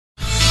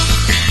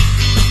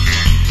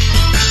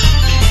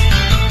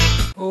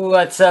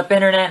What's up,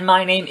 Internet?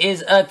 My name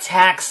is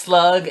Attack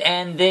Slug,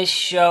 and this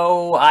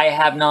show I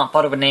have not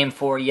thought of a name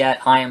for yet.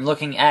 I am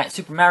looking at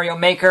Super Mario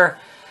Maker.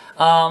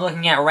 I'm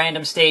looking at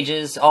random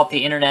stages off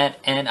the internet,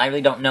 and I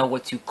really don't know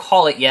what to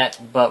call it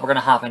yet, but we're going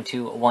to hop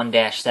into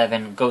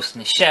 1-7 Ghost in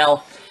the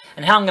Shell.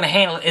 And how I'm going to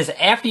handle it is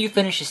after you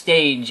finish a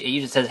stage, it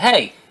usually says,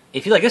 hey,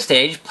 if you like this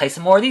stage, play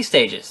some more of these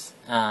stages.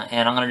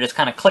 And I'm going to just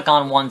kind of click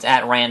on ones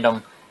at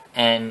random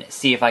and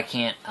see if I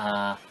can't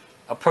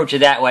approach it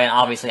that way. And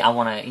obviously I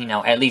want to,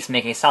 at least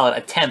make a solid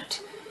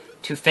attempt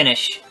to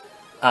finish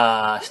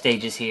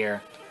stages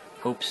here.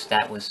 Oops,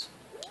 that was...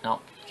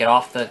 No, get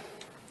off the...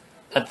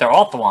 They're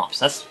all thwomps.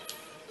 That's...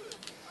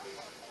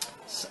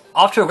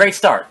 Off to a great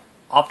start.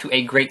 Off to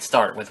a great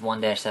start with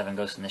 1-7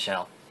 Ghost in the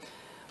Shell.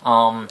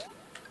 I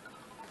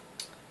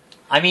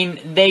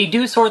mean, they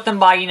do sort them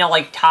by,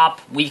 like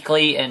top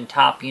weekly and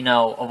top,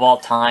 of all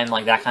time,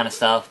 like that kind of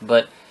stuff.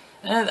 But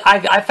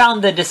I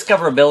found the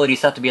discoverability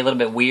stuff to be a little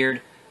bit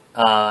weird.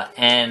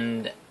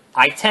 And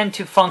I tend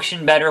to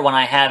function better when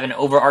I have an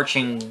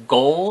overarching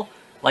goal,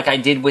 like I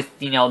did with,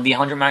 the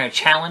 100 Mario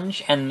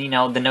Challenge and,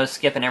 the no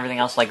skip and everything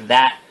else like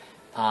that.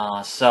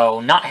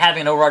 So not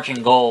having an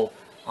overarching goal,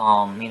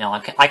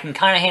 I can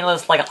kind of handle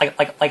this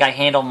like I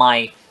handle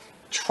my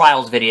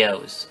Trials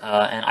videos,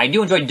 and I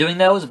do enjoy doing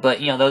those, but,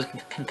 those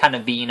can kind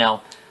of be,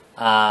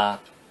 the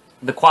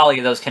quality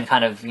of those can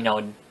kind of,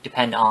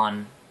 depend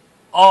on,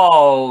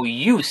 oh,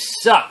 you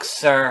suck,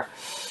 sir.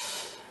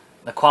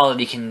 The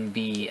quality can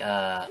be,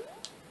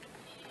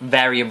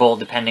 variable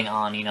depending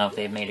on, if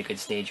they've made a good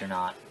stage or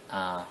not.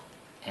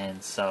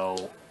 And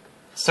so,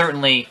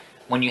 certainly,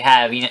 when you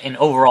have, an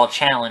overall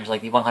challenge,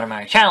 like the 100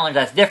 Mario Challenge,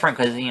 that's different,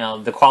 because,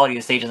 the quality of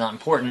the stage is not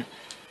important.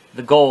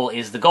 The goal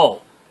is the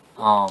goal.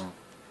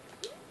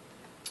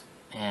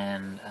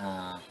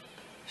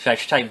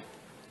 Should I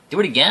do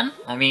it again?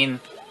 I mean,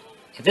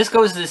 if this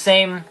goes to the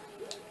same...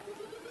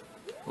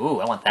 Ooh,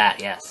 I want that,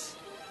 yes.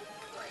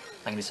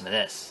 I can do some of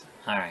this.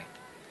 Alright.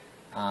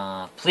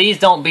 Please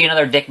don't be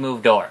another dick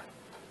move door.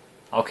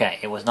 Okay,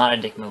 it was not a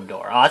dick move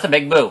door. Oh, that's a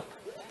big boo.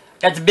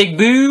 That's a big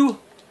boo!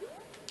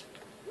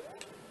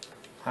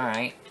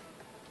 Alright.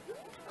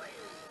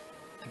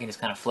 I can just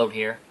kind of float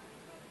here.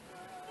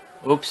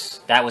 Oops,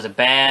 that was a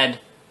bad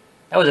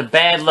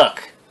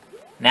look.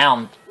 Now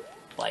I'm,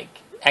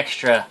 like,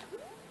 extra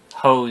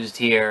hosed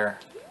here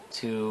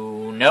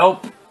to...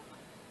 Nope.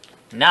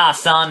 Nah,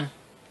 son.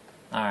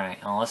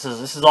 Alright, well, this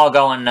is all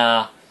going,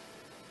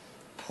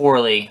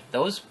 poorly.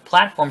 Those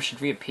platforms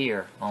should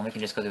reappear. Well, we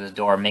can just go through this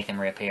door and make them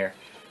reappear.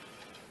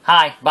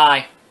 Hi,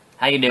 bye.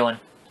 How you doing?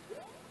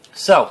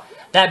 So,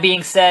 that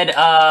being said,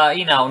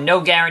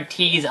 no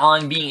guarantees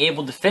on being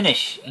able to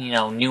finish,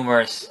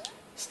 numerous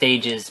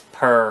stages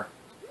per...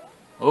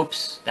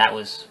 Oops, that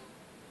was...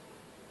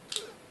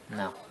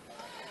 No.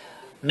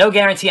 No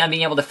guarantee on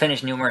being able to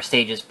finish numerous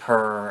stages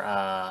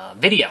per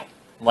video.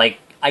 Like,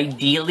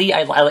 ideally,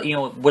 I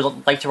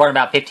would like to run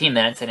about 15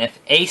 minutes, and if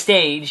a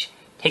stage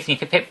takes me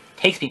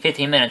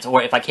 15 minutes,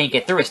 or if I can't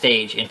get through a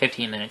stage in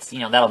 15 minutes,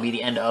 that'll be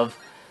the end of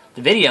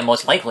the video,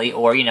 most likely,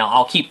 or,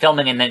 I'll keep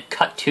filming and then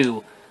cut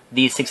to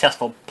the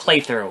successful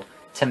playthrough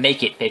to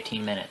make it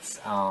 15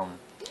 minutes.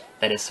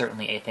 That is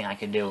certainly a thing I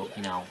could do,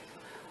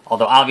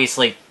 Although,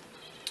 obviously,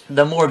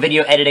 the more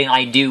video editing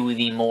I do,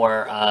 the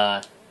more,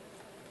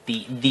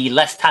 the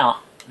less talent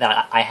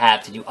that I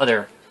have to do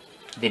other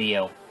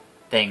video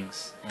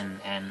things,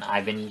 and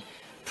I've been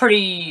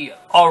pretty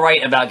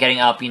alright about getting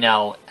up,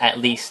 at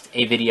least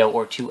a video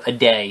or two a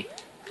day,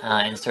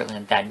 and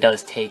certainly that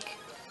does take,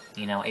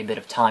 a bit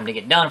of time to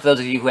get done. For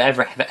those of you who have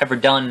ever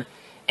done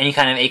any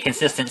kind of a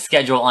consistent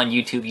schedule on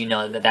YouTube, you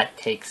know that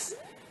takes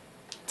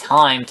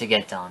time to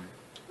get done.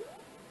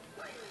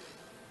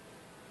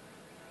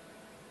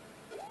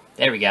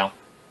 There we go.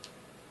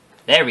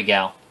 There we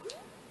go.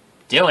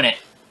 Doing it.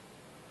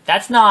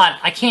 That's not...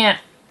 I can't...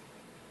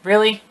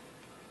 Really?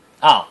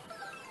 Oh.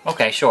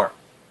 Okay, sure.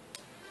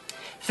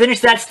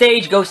 Finish that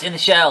stage, Ghost in the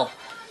Shell.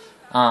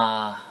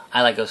 I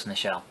like Ghost in the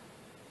Shell.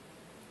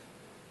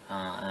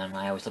 And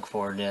I always look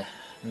forward to...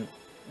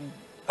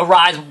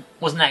 Arise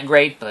wasn't that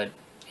great, but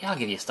yeah, I'll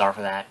give you a star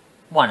for that.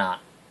 Why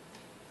not?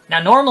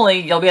 Now,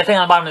 normally, there'll be a thing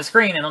on the bottom of the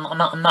screen, and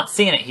I'm not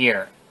seeing it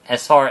here,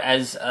 as far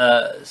as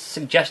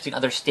suggesting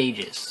other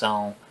stages,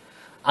 so...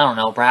 I don't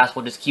know, perhaps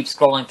we'll just keep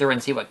scrolling through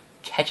and see what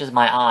catches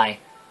my eye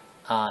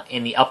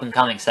in the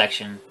up-and-coming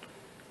section.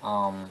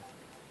 LOL.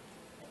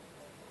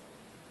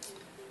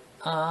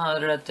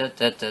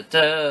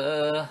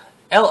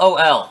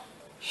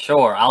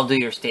 Sure, I'll do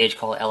your stage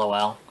called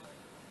LOL.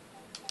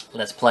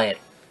 Let's play it.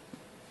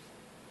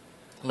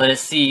 Let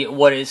us see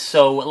what is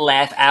so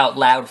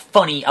laugh-out-loud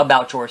funny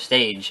about your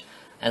stage,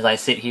 as I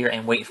sit here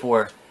and wait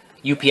for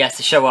UPS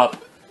to show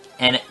up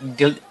and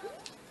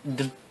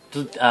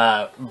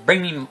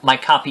bring me my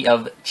copy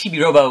of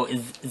Chibi Robo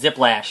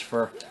Ziplash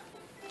for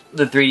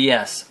the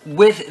 3DS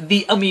with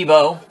the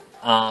amiibo.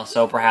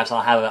 So perhaps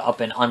I'll have up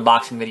an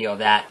unboxing video of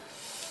that.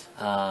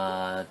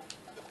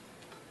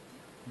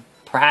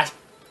 Perhaps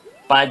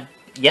by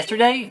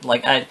yesterday.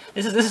 Like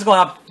this is going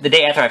up the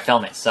day after I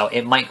film it, so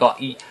it might go.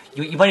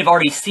 You might have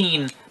already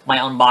seen my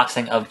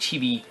unboxing of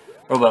Chibi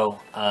Robo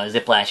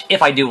Ziplash,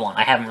 if I do one.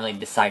 I haven't really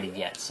decided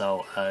yet,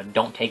 so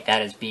don't take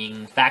that as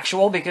being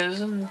factual,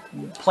 because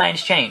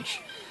plans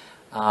change.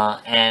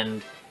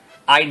 And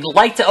I'd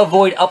like to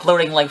avoid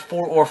uploading like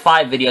 4 or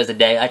 5 videos a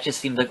day. That just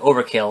seems like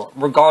overkill,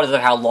 regardless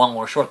of how long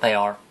or short they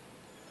are.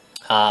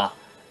 For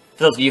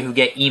those of you who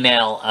get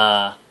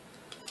email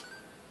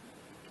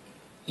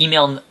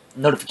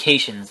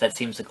notifications, that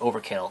seems like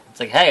overkill. It's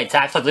like, hey,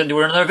 Tax Lux didn't do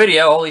another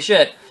video, holy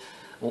shit.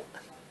 Well,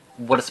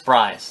 what a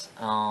surprise.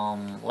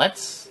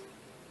 Let's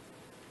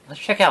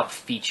check out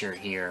feature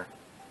here.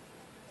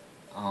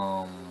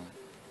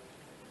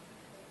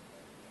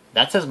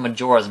 That says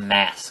Majora's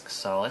Mask,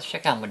 so let's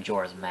check out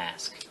Majora's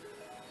Mask.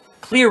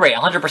 Clear rate,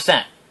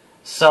 100%.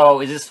 So,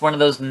 is this one of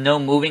those no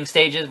moving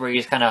stages where you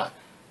just kind of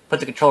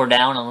put the controller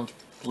down and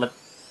let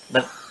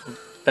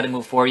it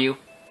move for you?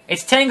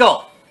 It's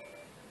Tingle!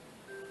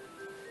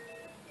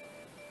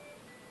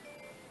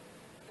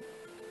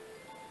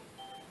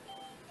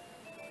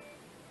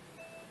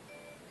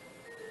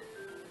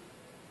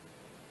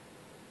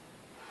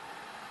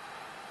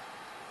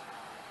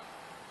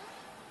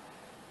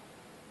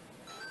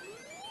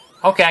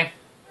 Okay.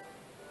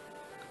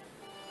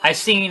 I've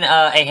seen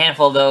a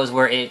handful of those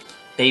where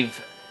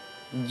they've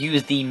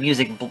used the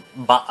music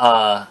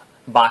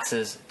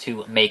boxes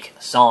to make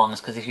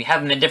songs, because if you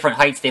have them in different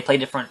heights, they play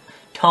different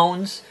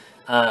tones,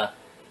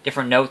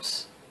 different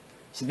notes.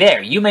 So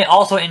there, you may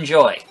also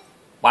enjoy.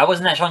 Why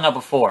wasn't that showing up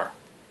before?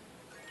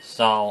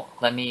 So,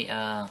 let me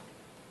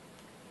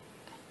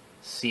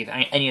see if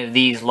any of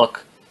these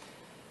look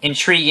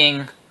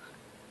intriguing.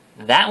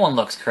 That one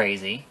looks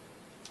crazy.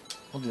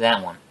 We'll do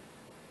that one.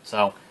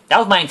 So, that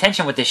was my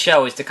intention with this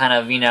show, is to kind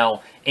of, you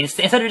know,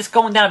 instead of just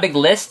going down a big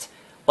list,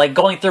 like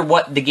going through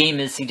what the game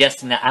is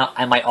suggesting that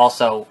I might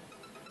also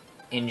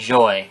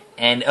enjoy.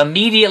 And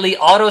immediately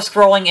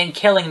auto-scrolling and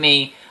killing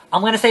me,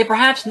 I'm going to say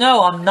perhaps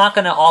no, I'm not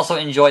going to also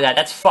enjoy that.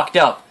 That's fucked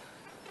up.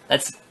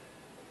 That's...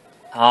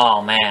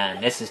 Oh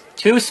man, this is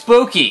too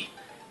spooky.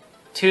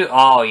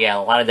 Oh yeah, a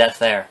lot of death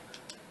there.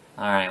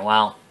 Alright,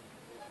 well,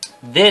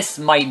 this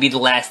might be the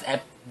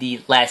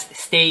last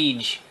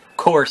stage,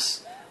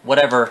 course,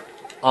 whatever,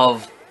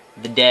 of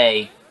the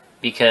day,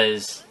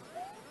 because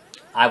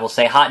I will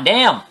say hot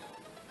damn!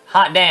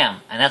 Hot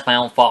damn! And that's my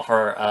own fault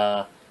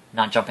for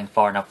not jumping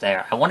far enough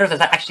there. I wonder if there's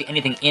actually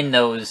anything in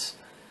those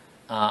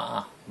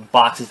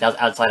boxes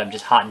outside of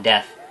just hot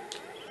death.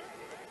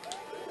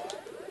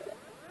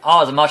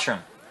 Oh, it's a mushroom.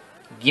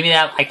 Give me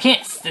that. I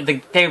can't...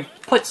 They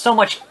put so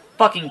much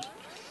fucking...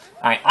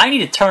 Alright, I need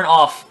to turn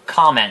off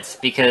comments,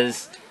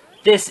 because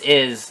this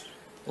is,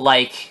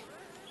 like,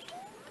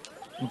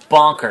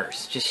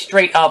 bonkers. Just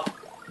straight up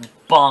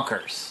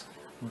bonkers.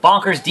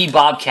 Bonkers D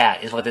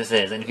Bobcat is what this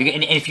is. And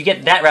if you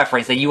get that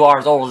reference, then you are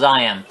as old as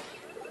I am.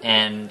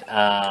 And,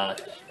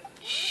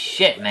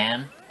 shit,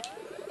 man.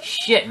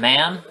 Shit,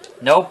 man.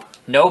 Nope,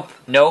 nope,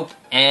 nope,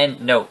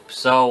 and nope.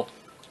 So,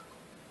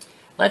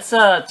 let's,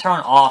 turn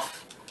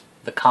off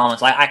the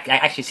comments. I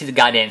actually see the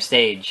goddamn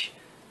stage.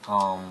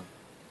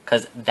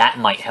 Because that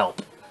might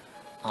help.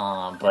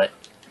 But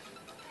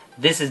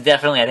this is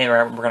definitely, I think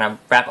we're going to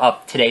wrap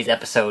up today's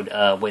episode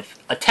with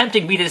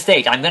attempting beat of the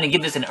stage. I'm going to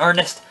give this an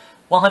earnest,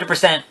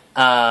 100%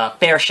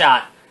 fair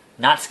shot.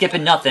 Not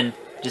skipping nothing.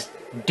 Just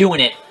doing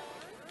it.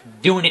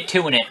 Doing it.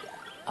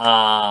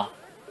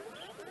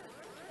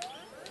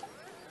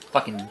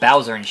 Fucking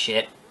Bowser and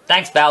shit.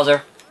 Thanks,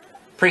 Bowser.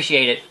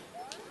 Appreciate it.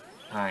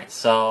 Alright,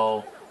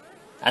 so...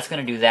 That's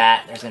gonna do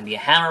that. There's gonna be a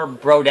hammer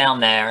bro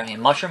down there. A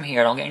mushroom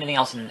here. Don't get anything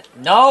else in...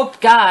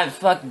 Nope! God,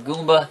 fuck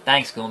Goomba.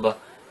 Thanks, Goomba.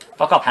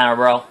 Fuck up, hammer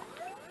bro.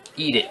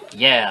 Eat it.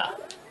 Yeah.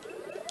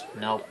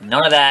 Nope.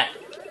 None of that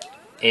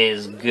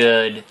is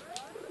good.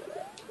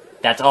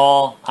 That's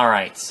all.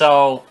 Alright,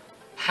 so...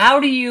 How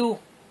are you...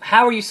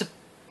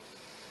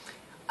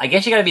 I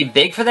guess you gotta be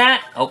big for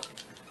that? Oh.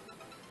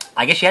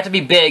 I guess you have to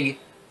be big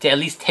to at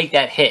least take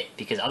that hit,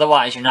 because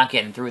otherwise you're not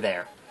getting through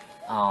there.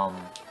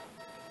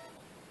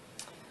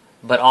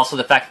 But also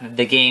the fact that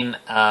the game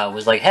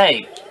was like,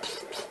 hey,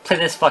 play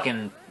this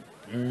fucking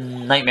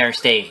nightmare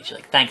stage.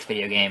 Like, thanks,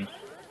 video game.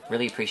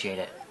 Really appreciate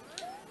it.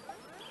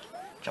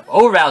 Jump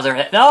over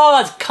Bowser. No,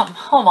 let's come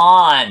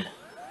on.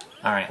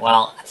 Alright,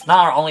 well, it's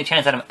not our only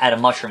chance at a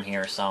mushroom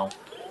here, so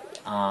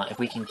if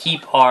we can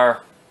keep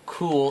our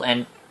cool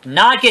and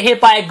not get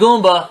hit by a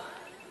Goomba,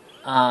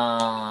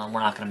 we're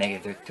not going to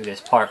make it through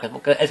this part.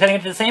 Because it's going to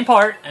get to the same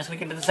part, and it's going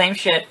to get to the same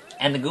shit,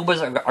 and the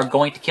Goombas are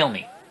going to kill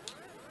me.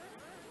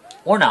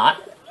 Or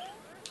not.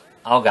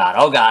 Oh god,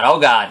 oh god, oh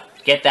god.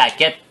 Get that,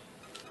 get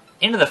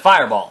into the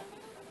fireball.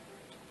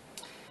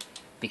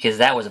 Because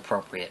that was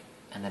appropriate.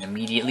 And then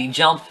immediately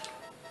jump.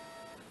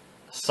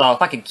 So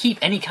if I could keep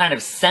any kind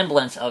of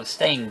semblance of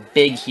staying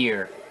big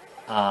here,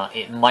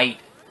 it might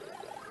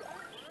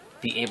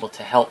be able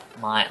to help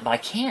my... But I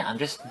can't, I'm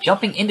just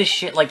jumping into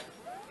shit like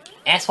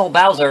asshole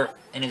Bowser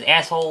and his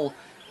asshole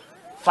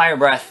fire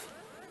breath.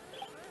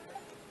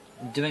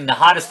 Doing the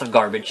hottest of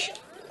garbage.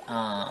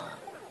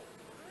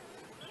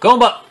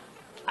 Goomba!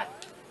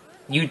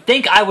 You'd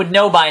think I would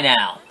know by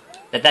now.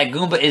 that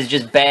Goomba is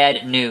just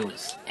bad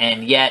news.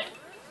 And yet,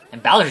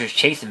 and Bowser's just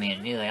chasing me,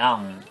 and he's like,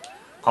 I'm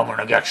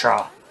gonna get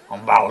ya.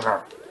 I'm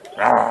Bowser.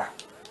 Arrgh.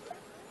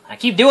 I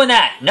keep doing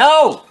that.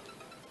 No!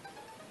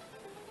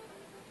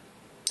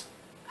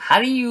 How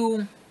do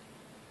you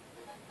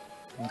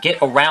get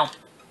around...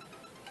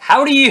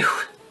 How do you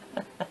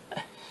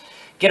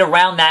get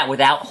around that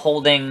without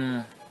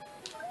holding...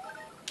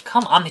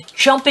 Come on, I'm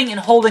jumping and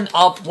holding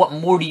up. What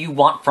more do you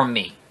want from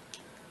me?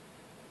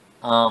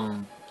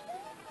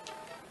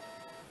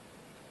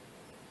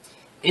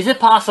 Is it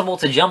possible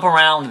to jump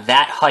around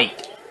that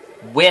height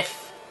without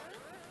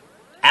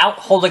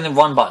holding the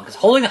run button? Because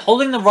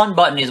holding the run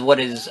button is what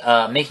is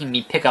making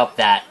me pick up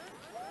that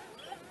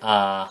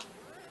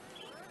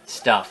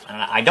stuff. And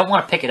I don't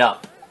want to pick it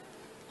up,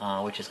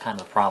 which is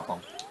kind of a problem.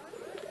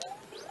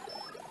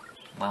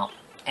 Well,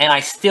 and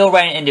I still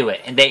ran into it.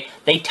 And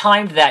they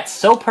timed that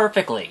so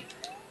perfectly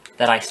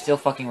that I still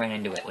fucking ran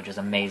into it, which is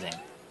amazing.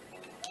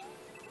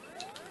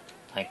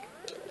 Like,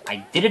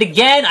 I did it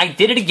again! I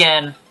did it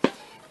again!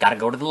 Gotta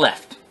go to the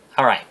left.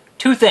 Alright,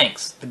 two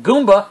things. The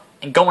Goomba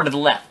and going to the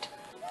left.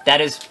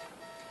 That is...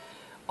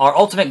 Our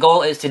ultimate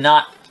goal is to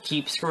not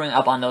keep screwing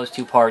up on those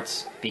two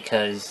parts,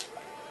 because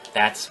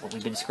that's what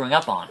we've been screwing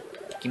up on.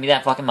 Give me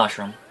that fucking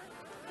mushroom.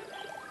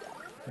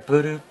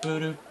 Boop,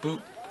 boop,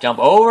 boop. Jump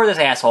over this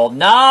asshole.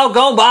 No,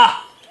 Goomba!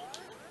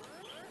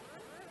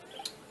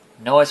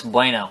 No es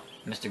bueno,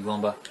 Mr.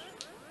 Goomba.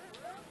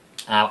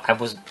 I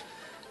was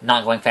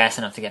not going fast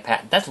enough to get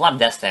past. That's a lot of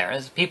deaths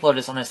there. People are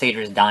just on the stage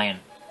are just dying.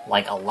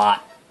 Like, a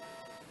lot.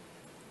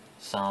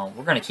 So,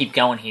 we're gonna keep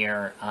going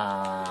here.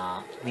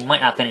 We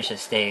might not finish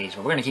this stage,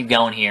 but we're gonna keep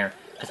going here.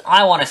 Because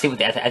I want to see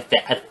what at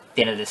the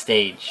end of this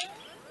stage.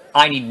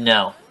 I need to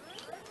know.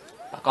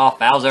 Fuck off,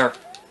 Bowser.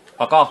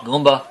 Fuck off,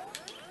 Goomba.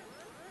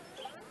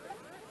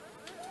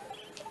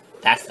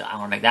 I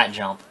want to make that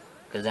jump.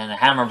 Because then the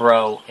Hammer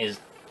Bro is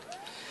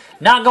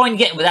not going to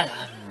get with that.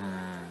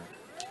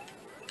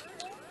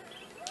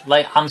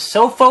 Like, I'm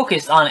so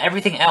focused on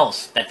everything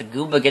else that the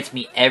Goomba gets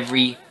me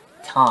every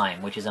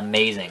time, which is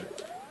amazing.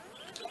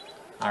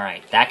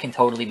 Alright, that can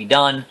totally be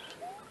done.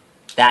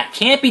 That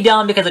can't be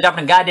done because I dropped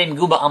a goddamn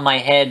Goomba on my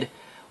head.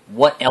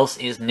 What else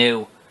is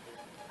new?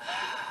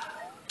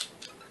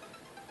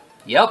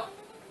 Yup.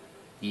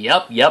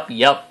 Yup.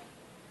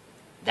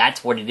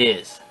 That's what it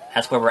is.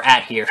 That's where we're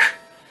at here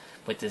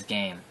with this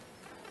game.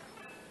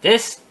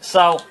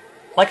 So,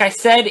 like I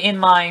said in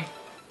my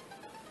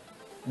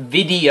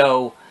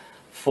video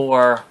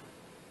for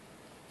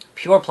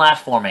pure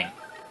platforming,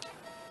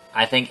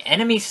 I think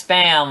enemy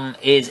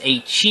spam is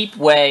a cheap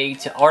way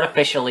to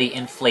artificially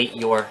inflate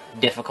your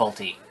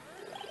difficulty.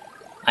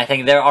 I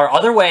think there are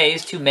other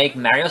ways to make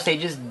Mario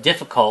stages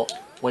difficult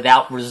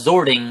without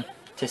resorting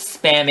to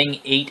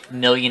spamming 8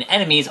 million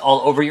enemies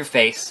all over your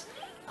face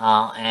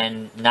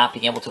and not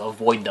being able to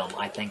avoid them.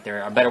 I think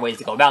there are better ways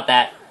to go about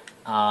that,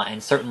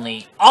 and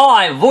certainly... Oh,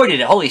 I avoided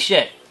it! Holy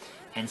shit!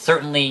 And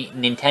certainly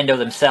Nintendo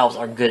themselves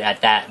are good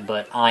at that,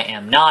 but I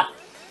am not.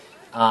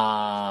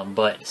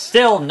 But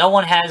still, no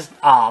one has...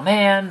 Aw,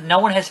 man, no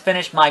one has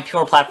finished my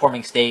pure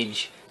platforming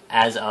stage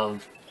as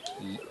of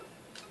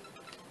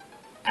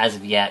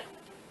yet.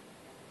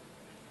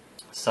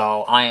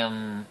 So, I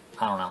don't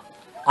know.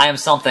 I am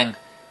something...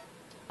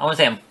 I wouldn't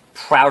say I'm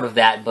proud of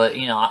that, but,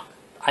 you know,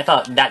 I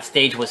thought that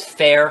stage was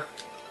fair,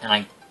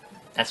 and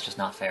that's just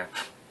not fair.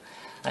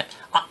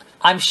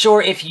 I'm sure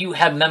if you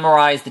have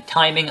memorized the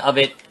timing of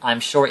it,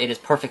 I'm sure it is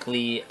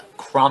perfectly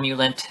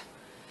cromulent,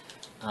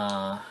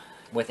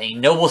 with a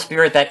noble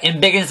spirit that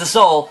embiggens the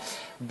soul,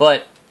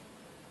 but...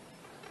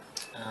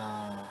 there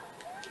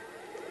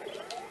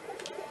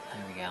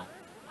we go.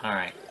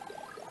 Alright.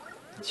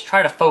 Let's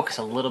try to focus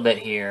a little bit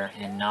here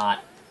and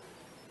not...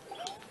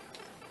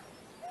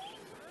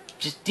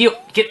 Just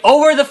get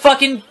over the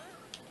fucking...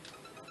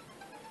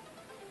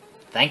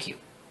 Thank you.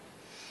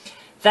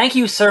 Thank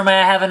you, sir. May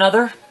I have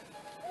another?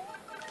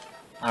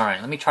 Alright,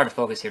 let me try to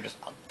focus here just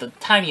the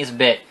tiniest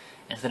bit,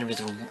 instead of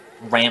just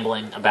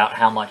rambling about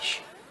how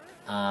much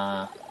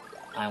I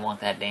want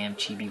that damn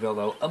Chibi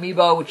Robo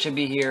Amiibo, which should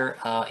be here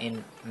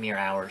in mere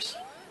hours.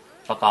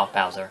 Fuck off,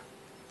 Bowser.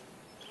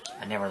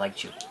 I never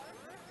liked you.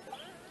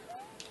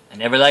 I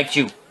never liked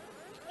you.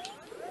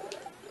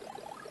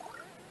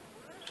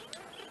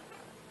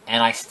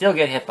 And I still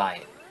get hit by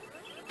it.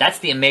 That's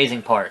the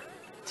amazing part,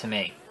 to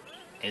me,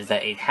 is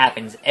that it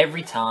happens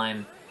every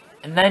time,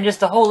 and then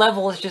just the whole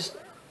level is just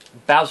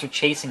Bowser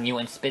chasing you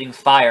and spitting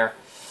fire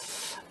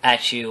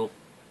at you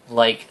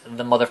like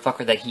the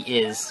motherfucker that he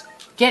is.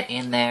 Get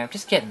in there.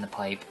 Just get in the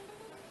pipe.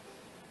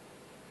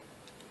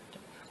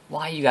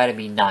 Why you gotta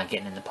be not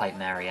getting in the pipe,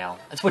 Mario?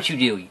 That's what you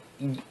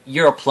do.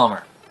 You're a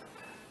plumber.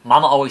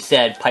 Mama always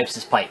said pipes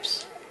is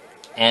pipes.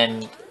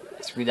 And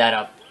I screwed that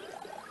up.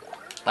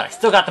 But I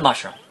still got the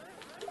mushroom.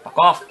 Fuck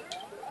off.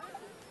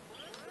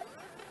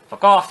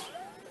 Fuck off.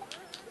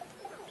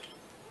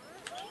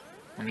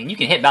 I mean, you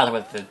can hit Bowser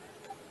with the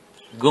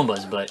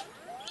Goombas, but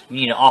you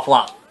need an awful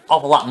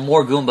lot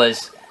more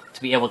Goombas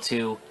to be able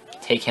to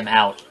take him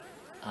out,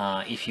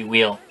 if you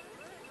will.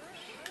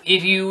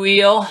 If you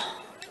will.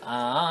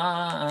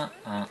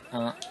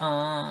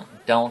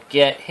 Don't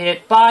get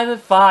hit by the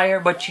fire,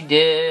 but you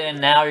did, and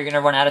now you're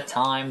gonna run out of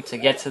time to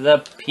get to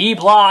the P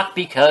block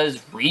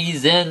because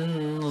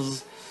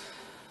reasons.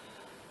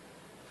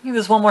 Give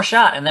this one more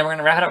shot, and then we're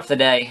gonna wrap it up for the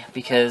day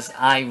because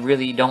I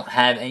really don't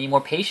have any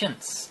more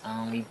patience.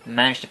 We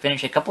managed to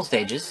finish a couple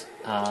stages,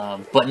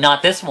 but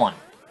not this one.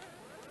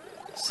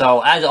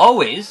 So as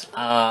always,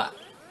 well,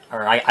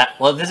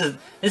 this is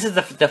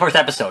the first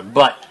episode,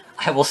 but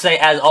I will say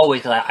as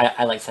always because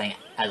I like saying it,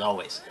 as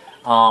always.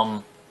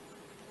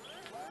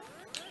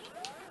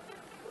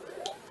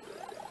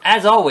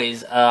 As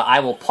always, I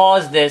will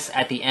pause this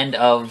at the end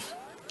of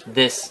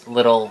this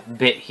little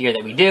bit here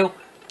that we do.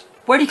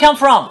 Where'd he come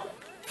from?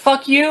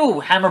 Fuck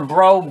you, Hammer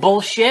Bro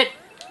bullshit.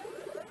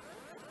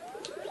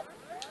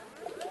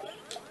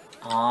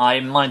 I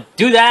didn't want to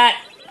do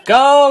that.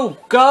 Go!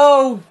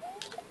 Go!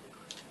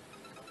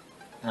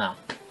 No,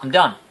 I'm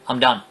done. I'm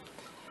done.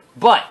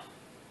 But,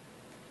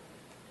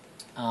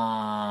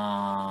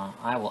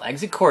 I will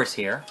exit course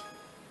here.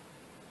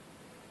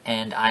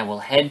 And I will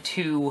head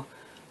to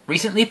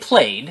Recently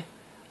Played,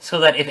 so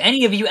that if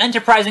any of you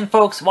enterprising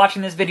folks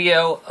watching this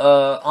video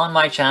on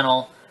my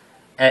channel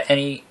at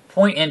any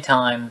point in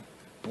time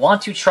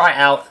want to try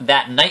out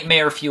that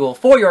Nightmare Fuel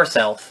for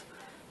yourself,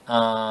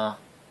 I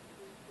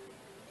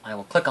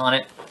will click on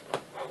it.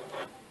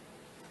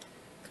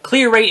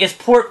 Clear rate is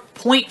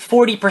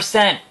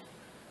 0.40%,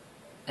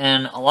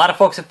 and a lot of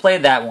folks have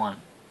played that one.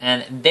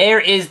 And there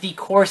is the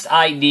course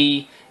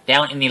ID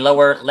down in the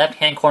lower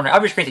left-hand corner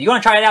of your screen. So if you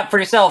want to try it out for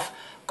yourself,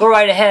 go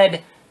right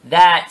ahead.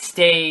 That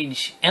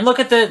stage, and look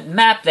at the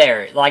map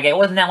there. Like, it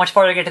wasn't that much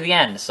farther to get to the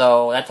end,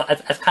 so that's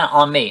kind of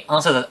on me.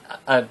 Unless there's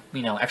a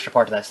you know, extra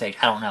part to that stage.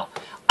 I don't know.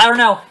 I don't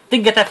know.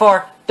 Didn't get that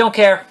far. Don't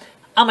care.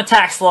 I'm a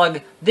tax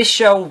slug. This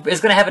show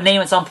is gonna have a name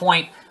at some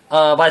point.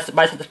 By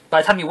the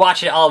time you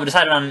watch it, I'll have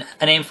decided on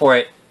a name for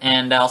it.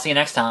 And I'll see you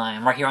next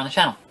time right here on the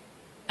channel.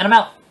 And I'm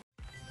out.